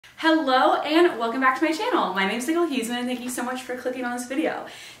Hello and welcome back to my channel. My name is Nicole Huesman and thank you so much for clicking on this video.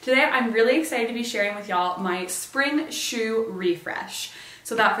 Today I'm really excited to be sharing with y'all my spring shoe refresh.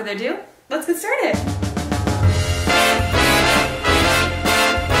 So without further ado, let's get started.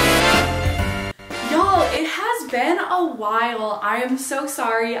 Y'all, it has been a while. I am so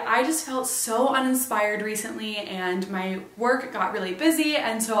sorry. I just felt so uninspired recently and my work got really busy,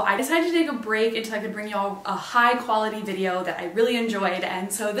 and so I decided to take a break until I could bring y'all a high quality video that I really enjoyed,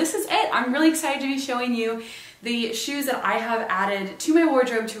 and so this is it. I'm really excited to be showing you the shoes that I have added to my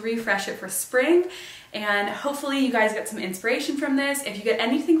wardrobe to refresh it for spring, and hopefully you guys get some inspiration from this. If you get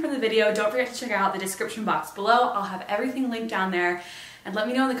anything from the video, don't forget to check out the description box below. I'll have everything linked down there. And let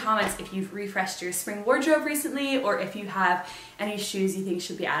me know in the comments if you've refreshed your spring wardrobe recently or if you have any shoes you think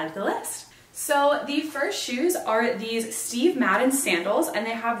should be added to the list. So the first shoes are these Steve Madden sandals, and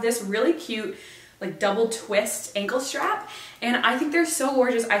they have this really cute like double twist ankle strap, and I think they're so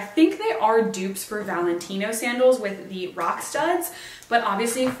gorgeous. I think they are dupes for Valentino sandals with the rock studs, but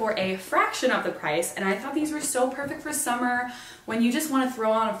obviously for a fraction of the price, and I thought these were so perfect for summer when you just want to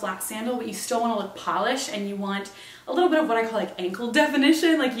throw on a flat sandal but you still want to look polished and you want a little bit of what I call like ankle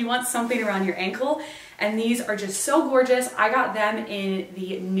definition, like you want something around your ankle, and these are just so gorgeous. I got them in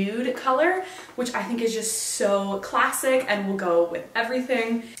the nude color, which I think is just so classic and will go with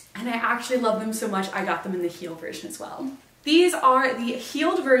everything. And I actually love them so much, I got them in the heel version as well. These are the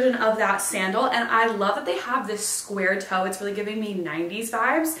heeled version of that sandal, and I love that they have this square toe. It's really giving me 90s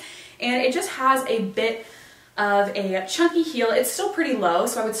vibes, and it just has a bit of a chunky heel. It's still pretty low,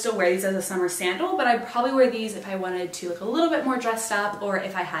 so I would still wear these as a summer sandal, but I'd probably wear these if I wanted to look a little bit more dressed up or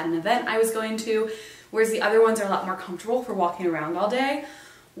if I had an event I was going to, whereas the other ones are a lot more comfortable for walking around all day.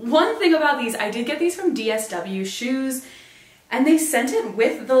 One thing about these, I did get these from DSW Shoes, and they sent it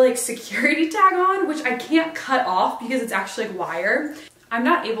with the like security tag on, which I can't cut off because it's actually like wire. I'm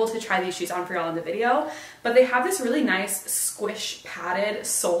not able to try these shoes on for y'all in the video, but they have this really nice squish padded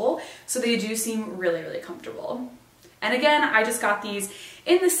sole, so they do seem really, really comfortable. And again, I just got these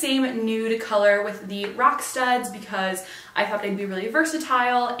in the same nude color with the rock studs because I thought they'd be really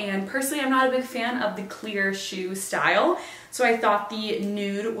versatile, and personally I'm not a big fan of the clear shoe style, so I thought the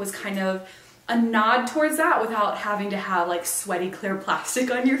nude was kind of a nod towards that without having to have like sweaty clear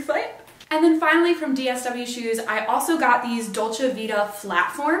plastic on your foot. And then finally from DSW Shoes, I also got these Dolce Vita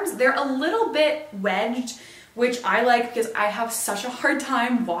flatforms. They're a little bit wedged, which I like because I have such a hard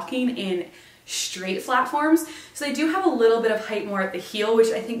time walking in straight platforms. So they do have a little bit of height more at the heel, which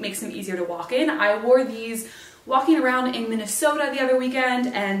I think makes them easier to walk in. I wore these walking around in Minnesota the other weekend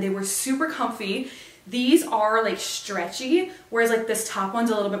and they were super comfy. These are like stretchy, whereas like this top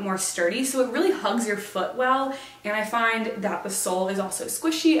one's a little bit more sturdy, so it really hugs your foot well, and I find that the sole is also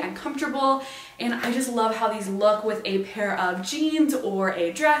squishy and comfortable, and I just love how these look with a pair of jeans or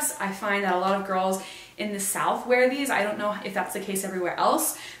a dress. I find that a lot of girls in the South wear these. I don't know if that's the case everywhere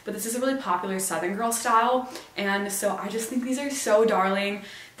else, but this is a really popular Southern girl style, and so I just think these are so darling.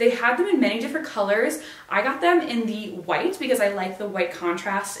 They had them in many different colors. I got them in the white because I like the white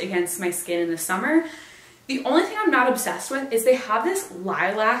contrast against my skin in the summer. The only thing I'm not obsessed with is they have this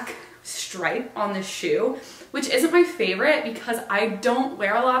lilac stripe on the shoe, which isn't my favorite because I don't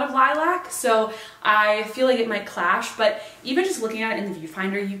wear a lot of lilac, so I feel like it might clash, but even just looking at it in the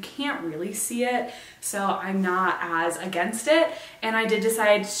viewfinder, you can't really see it, so I'm not as against it, and I did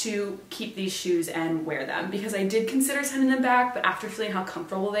decide to keep these shoes and wear them because I did consider sending them back, but after feeling how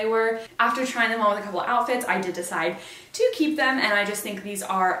comfortable they were, after trying them on with a couple of outfits, I did decide to keep them, and I just think these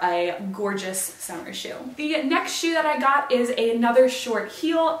are a gorgeous summer shoe. The next shoe that I got is another short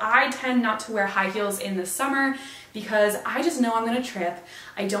heel. I tend not to wear high heels in the summer because I just know I'm gonna trip.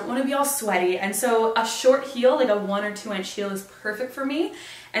 I don't want to be all sweaty, and so a short heel, like a 1 or 2 inch heel, is perfect for me.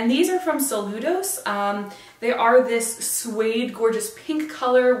 And these are from Saludos. They are this suede gorgeous pink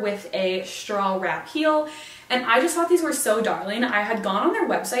color with a straw wrap heel, and I just thought these were so darling. I had gone on their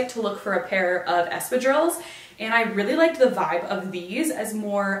website to look for a pair of espadrilles, and I really liked the vibe of these as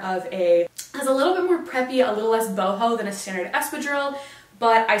more of a little bit more preppy, a little less boho than a standard espadrille,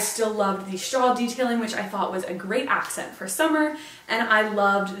 but I still loved the straw detailing, which I thought was a great accent for summer, and I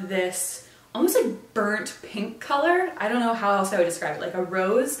loved this almost like burnt pink color. I don't know how else I would describe it, like a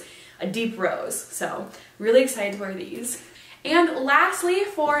rose, a deep rose. So really excited to wear these. And lastly,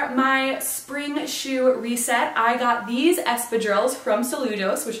 for my spring shoe reset, I got these espadrilles from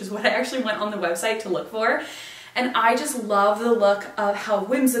Saludos, which is what I actually went on the website to look for. And I just love the look of how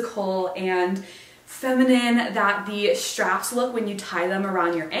whimsical and feminine that the straps look when you tie them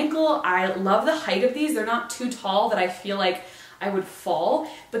around your ankle. I love the height of these. They're not too tall that I feel like I would fall,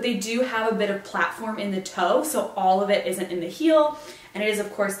 but they do have a bit of platform in the toe, so all of it isn't in the heel, and it is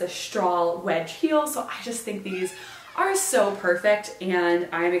of course the straw wedge heel, so I just think these are so perfect, and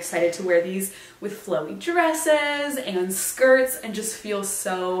I'm excited to wear these with flowy dresses and skirts and just feel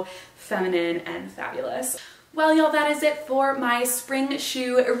so feminine and fabulous. Well, y'all, that is it for my spring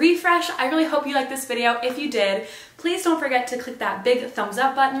shoe refresh. I really hope you liked this video. If you did, please don't forget to click that big thumbs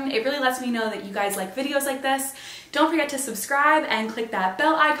up button. It really lets me know that you guys like videos like this. Don't forget to subscribe and click that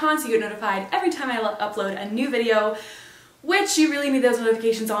bell icon so you get notified every time I upload a new video, which you really need those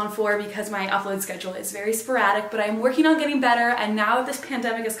notifications on for because my upload schedule is very sporadic, but I'm working on getting better, and now that this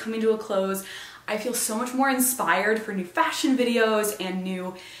pandemic is coming to a close, I feel so much more inspired for new fashion videos and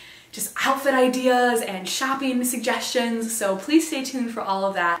new just outfit ideas and shopping suggestions, so please stay tuned for all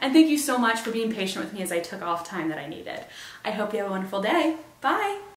of that. And thank you so much for being patient with me as I took off time that I needed. I hope you have a wonderful day. Bye!